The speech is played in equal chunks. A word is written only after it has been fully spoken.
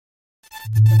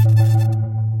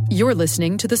You're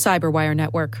listening to the Cyberwire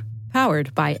Network,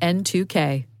 powered by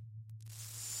N2K.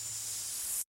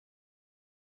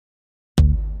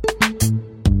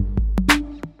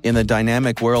 In the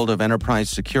dynamic world of enterprise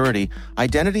security,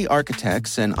 identity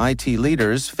architects and IT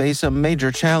leaders face a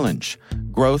major challenge.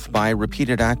 Growth by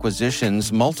repeated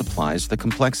acquisitions multiplies the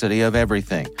complexity of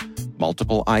everything.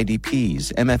 Multiple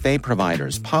IDPs, MFA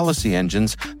providers, policy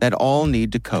engines that all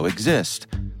need to coexist.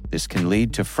 This can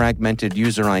lead to fragmented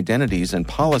user identities and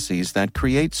policies that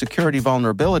create security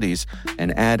vulnerabilities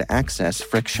and add access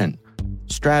friction.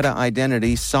 Strata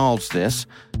Identity solves this.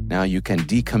 Now you can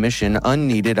decommission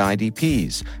unneeded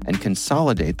IDPs and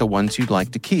consolidate the ones you'd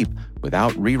like to keep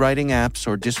without rewriting apps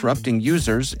or disrupting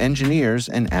users, engineers,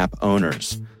 and app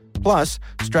owners. Plus,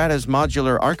 Strata's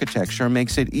modular architecture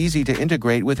makes it easy to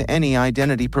integrate with any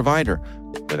identity provider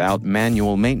without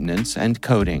manual maintenance and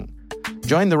coding.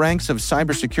 Join the ranks of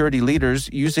cybersecurity leaders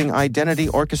using identity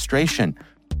orchestration.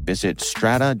 Visit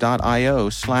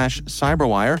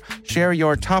strata.io/cyberwire, share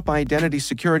your top identity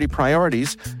security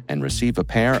priorities, and receive a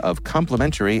pair of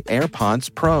complimentary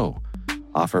AirPods Pro.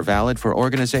 Offer valid for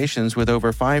organizations with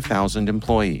over 5,000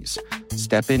 employees.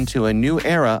 Step into a new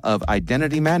era of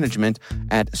identity management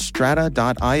at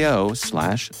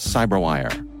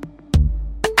strata.io/cyberwire.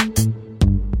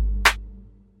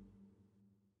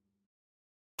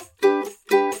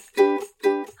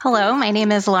 Hello, my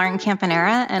name is Lauren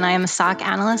Campanera, and I am a SOC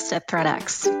analyst at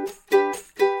ThreatX.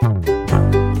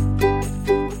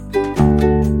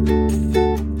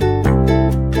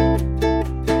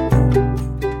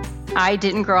 I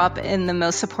didn't grow up in the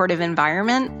most supportive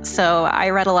environment, so I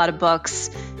read a lot of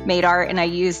books, made art, and I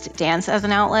used dance as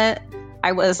an outlet.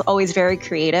 I was always very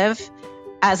creative.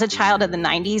 As a child of the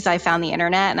 90s, I found the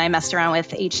internet and I messed around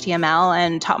with HTML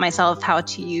and taught myself how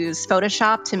to use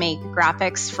Photoshop to make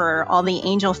graphics for all the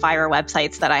Angel Fire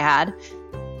websites that I had.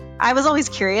 I was always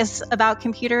curious about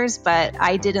computers, but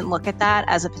I didn't look at that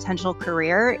as a potential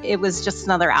career. It was just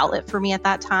another outlet for me at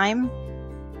that time.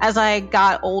 As I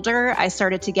got older, I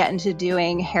started to get into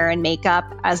doing hair and makeup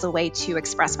as a way to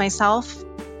express myself.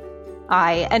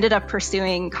 I ended up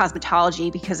pursuing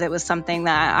cosmetology because it was something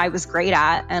that I was great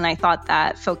at, and I thought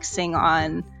that focusing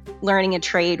on learning a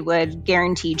trade would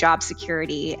guarantee job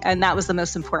security, and that was the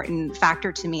most important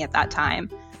factor to me at that time.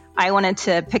 I wanted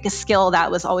to pick a skill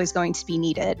that was always going to be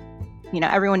needed. You know,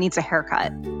 everyone needs a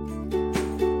haircut.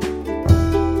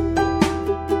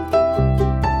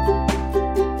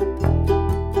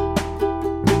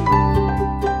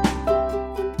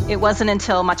 It wasn't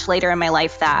until much later in my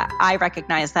life that I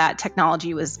recognized that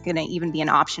technology was going to even be an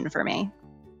option for me.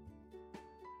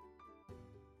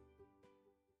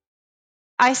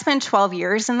 I spent 12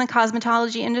 years in the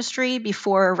cosmetology industry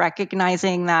before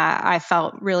recognizing that I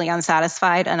felt really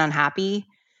unsatisfied and unhappy.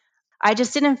 I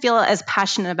just didn't feel as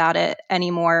passionate about it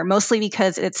anymore, mostly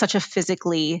because it's such a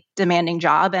physically demanding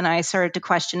job, and I started to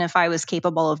question if I was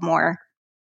capable of more.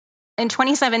 In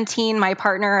 2017, my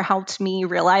partner helped me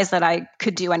realize that I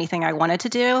could do anything I wanted to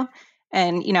do.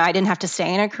 And, I didn't have to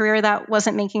stay in a career that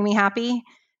wasn't making me happy.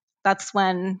 That's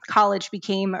when college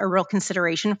became a real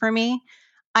consideration for me.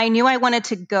 I knew I wanted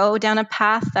to go down a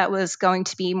path that was going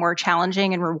to be more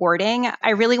challenging and rewarding.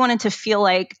 I really wanted to feel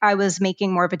like I was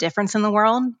making more of a difference in the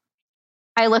world.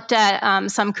 I looked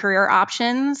at some career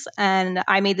options, and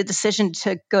I made the decision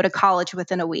to go to college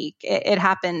within a week. It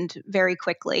happened very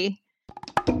quickly.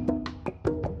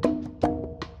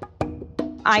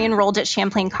 I enrolled at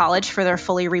Champlain College for their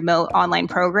fully remote online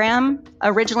program,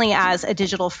 originally as a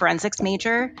digital forensics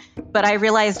major, but I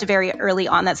realized very early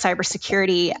on that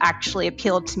cybersecurity actually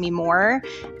appealed to me more,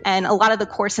 and a lot of the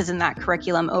courses in that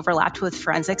curriculum overlapped with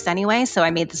forensics anyway, so I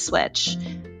made the switch.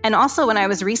 And also, when I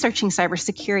was researching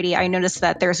cybersecurity, I noticed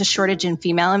that there's a shortage in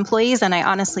female employees, and I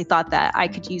honestly thought that I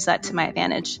could use that to my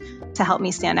advantage to help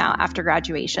me stand out after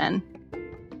graduation.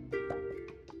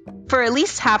 For at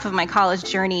least half of my college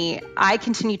journey, I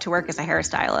continued to work as a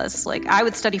hairstylist. I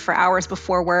would study for hours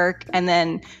before work and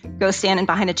then go stand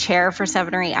behind a chair for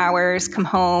 7 or 8 hours, come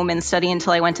home and study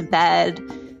until I went to bed.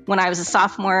 When I was a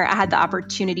sophomore, I had the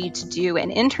opportunity to do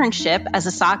an internship as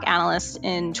a SOC analyst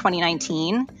in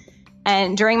 2019.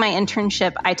 And during my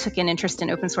internship, I took an interest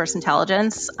in open source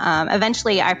intelligence.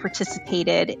 Eventually, I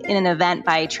participated in an event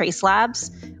by Trace Labs,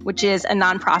 which is a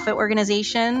nonprofit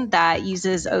organization that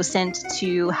uses OSINT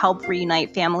to help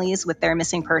reunite families with their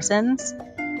missing persons.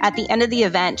 At the end of the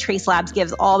event, Trace Labs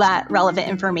gives all that relevant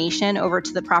information over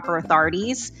to the proper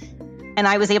authorities. And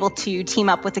I was able to team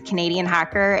up with a Canadian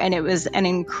hacker, and it was an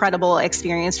incredible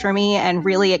experience for me and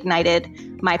really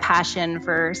ignited my passion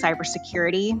for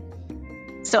cybersecurity.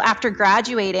 So after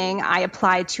graduating, I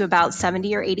applied to about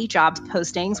 70 or 80 job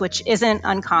postings, which isn't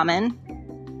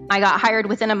uncommon. I got hired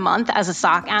within a month as a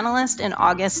SOC analyst in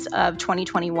August of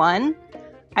 2021.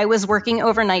 I was working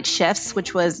overnight shifts,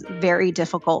 which was very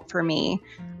difficult for me.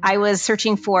 I was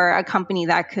searching for a company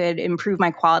that could improve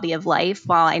my quality of life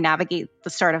while I navigate the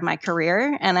start of my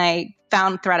career, and I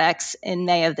found ThreatX in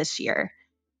May of this year.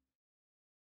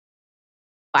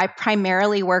 I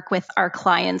primarily work with our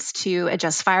clients to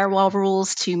adjust firewall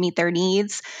rules to meet their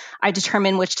needs. I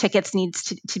determine which tickets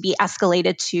needs to be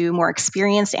escalated to more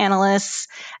experienced analysts.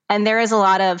 And there is a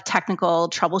lot of technical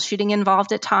troubleshooting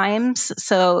involved at times.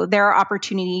 So there are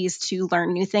opportunities to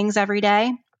learn new things every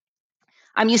day.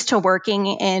 I'm used to working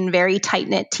in very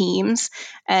tight-knit teams,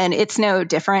 and it's no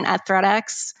different at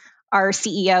ThreatX. Our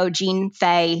CEO, Gene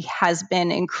Fay, has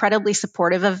been incredibly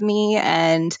supportive of me,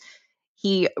 and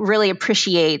he really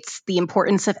appreciates the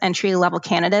importance of entry-level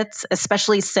candidates,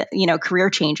 especially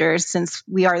career changers, since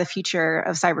we are the future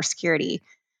of cybersecurity.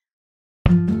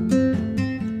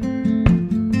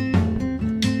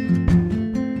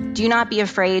 Do not be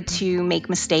afraid to make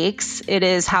mistakes. It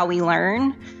is how we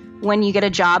learn. When you get a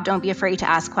job, don't be afraid to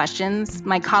ask questions.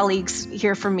 My colleagues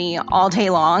hear from me all day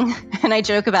long, and I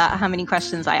joke about how many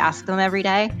questions I ask them every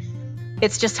day.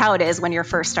 It's just how it is when you're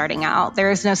first starting out. There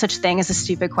is no such thing as a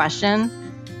stupid question.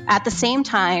 At the same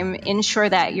time, ensure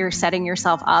that you're setting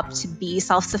yourself up to be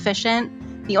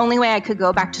self-sufficient. The only way I could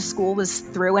go back to school was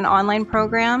through an online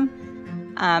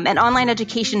program. And online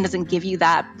education doesn't give you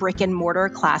that brick and mortar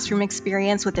classroom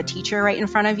experience with a teacher right in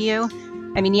front of you.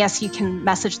 I mean, yes, you can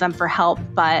message them for help,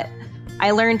 but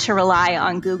I learned to rely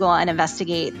on Google and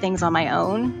investigate things on my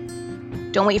own.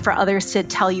 Don't wait for others to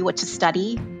tell you what to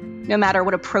study. No matter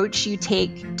what approach you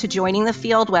take to joining the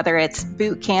field, whether it's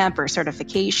boot camp or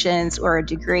certifications or a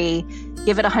degree,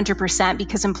 give it 100%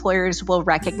 because employers will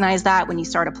recognize that when you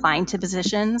start applying to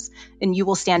positions and you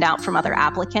will stand out from other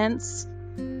applicants.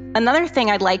 Another thing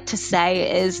I'd like to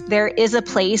say is there is a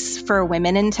place for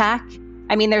women in tech.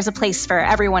 I mean, there's a place for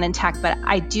everyone in tech, but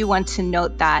I do want to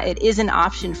note that it is an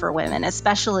option for women,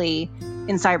 especially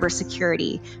in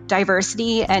cybersecurity.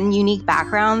 Diversity and unique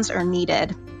backgrounds are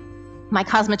needed. My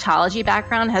cosmetology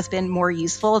background has been more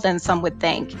useful than some would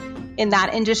think. In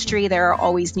that industry, there are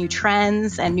always new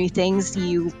trends and new things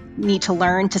you need to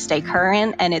learn to stay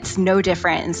current, and it's no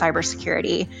different in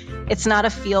cybersecurity. It's not a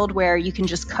field where you can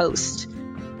just coast.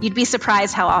 You'd be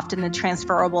surprised how often the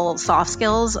transferable soft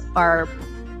skills are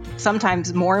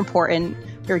sometimes more important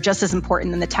or just as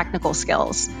important than the technical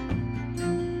skills.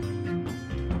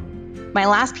 My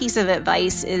last piece of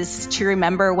advice is to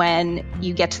remember when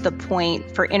you get to the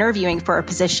point for interviewing for a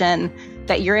position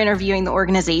that you're interviewing the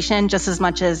organization just as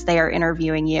much as they are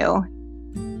interviewing you.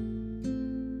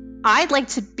 I'd like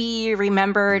to be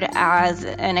remembered as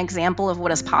an example of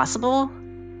what is possible.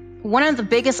 One of the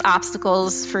biggest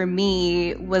obstacles for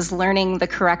me was learning the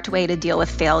correct way to deal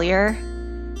with failure.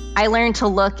 I learned to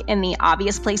look in the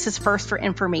obvious places first for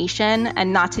information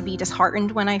and not to be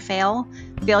disheartened when I fail.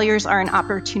 Failures are an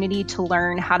opportunity to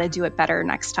learn how to do it better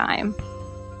next time.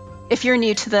 If you're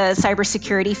new to the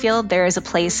cybersecurity field, there is a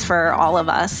place for all of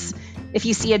us. If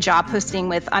you see a job posting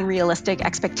with unrealistic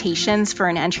expectations for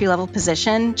an entry-level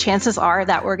position, chances are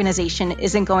that organization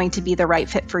isn't going to be the right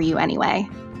fit for you anyway.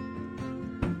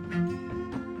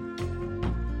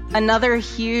 Another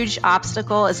huge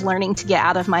obstacle is learning to get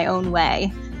out of my own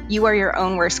way. You are your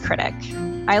own worst critic.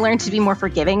 I learned to be more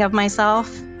forgiving of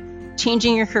myself.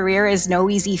 Changing your career is no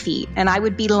easy feat, and I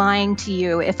would be lying to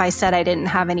you if I said I didn't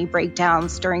have any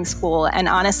breakdowns during school, and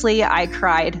honestly, I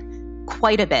cried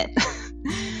quite a bit.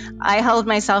 I held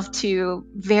myself to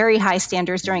very high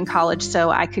standards during college so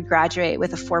I could graduate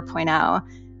with a 4.0.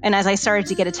 And as I started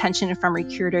to get attention from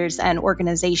recruiters and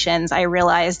organizations, I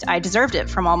realized I deserved it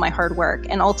from all my hard work,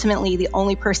 and ultimately the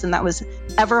only person that was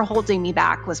ever holding me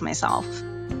back was myself.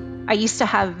 I used to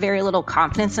have very little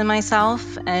confidence in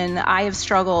myself, and I have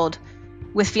struggled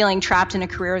with feeling trapped in a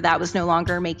career that was no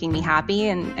longer making me happy.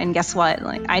 And guess what?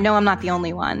 I know I'm not the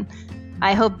only one.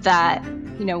 I hope that,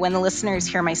 when the listeners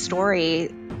hear my story,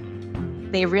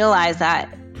 they realize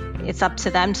that it's up to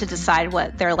them to decide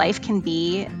what their life can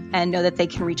be and know that they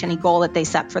can reach any goal that they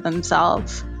set for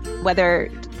themselves,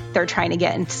 whether they're trying to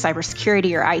get into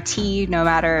cybersecurity or IT, no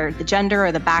matter the gender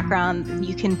or the background,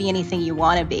 you can be anything you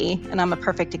want to be. And I'm a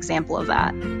perfect example of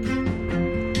that.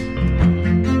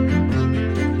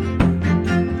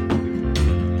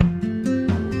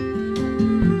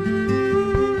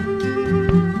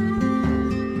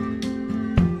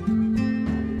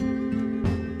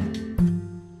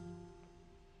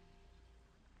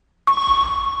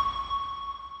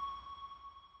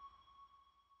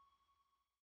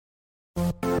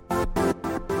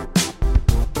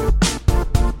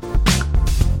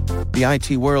 The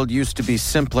IT world used to be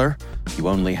simpler. You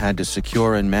only had to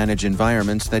secure and manage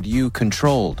environments that you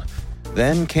controlled.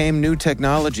 Then came new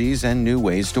technologies and new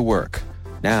ways to work.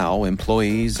 Now,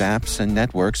 employees, apps, and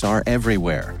networks are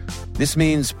everywhere. This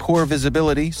means poor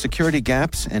visibility, security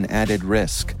gaps, and added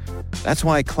risk. That's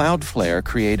why Cloudflare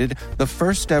created the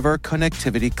first-ever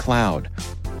connectivity cloud.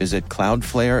 Visit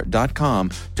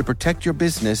cloudflare.com to protect your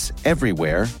business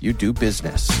everywhere you do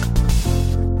business.